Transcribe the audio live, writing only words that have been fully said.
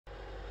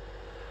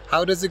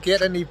How does it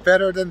get any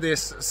better than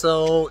this?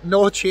 So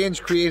no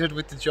change created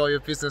with the joy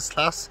of business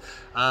class.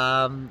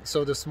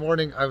 So this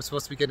morning I was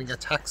supposed to be getting a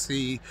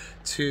taxi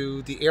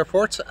to the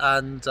airport,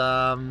 and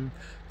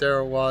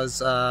there was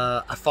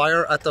a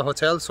fire at the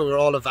hotel, so we were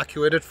all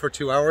evacuated for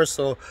 2 hours,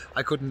 so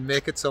I couldn't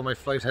make it. So my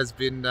flight has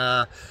been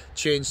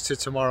changed to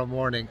tomorrow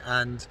morning.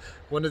 And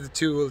one of the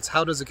tools,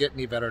 how does it get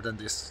any better than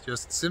this?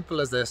 Just simple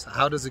as this.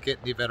 How does it get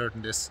any better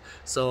than this?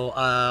 So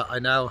I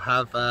now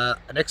have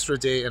an extra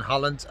day in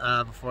Holland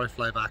before I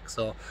fly back.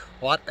 So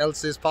what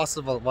else is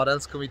possible? What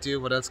else can we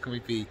do? What else can we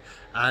be?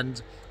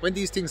 And when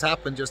these things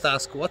happen, just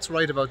ask, what's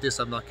right about this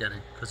I'm not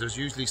getting? Because there's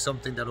usually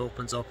something that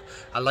opens up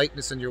a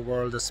lightness in your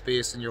world, a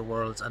space in your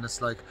world, and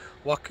it's like,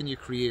 what can you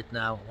create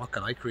now? What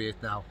can I create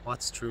now?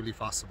 What's truly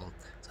possible?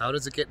 So how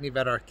does it get any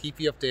better? Keep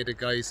you updated,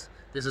 guys.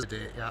 This is the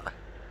day, yeah.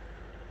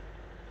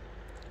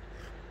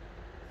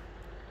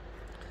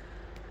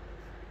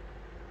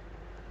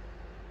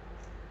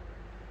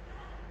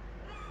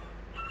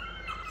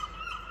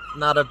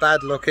 Not a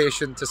bad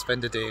location to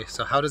spend a day.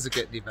 So how does it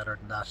get any better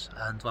than that?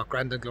 And what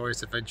grand and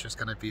glorious adventures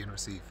can I be and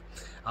receive?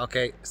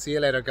 Okay, see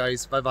you later,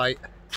 guys. Bye bye.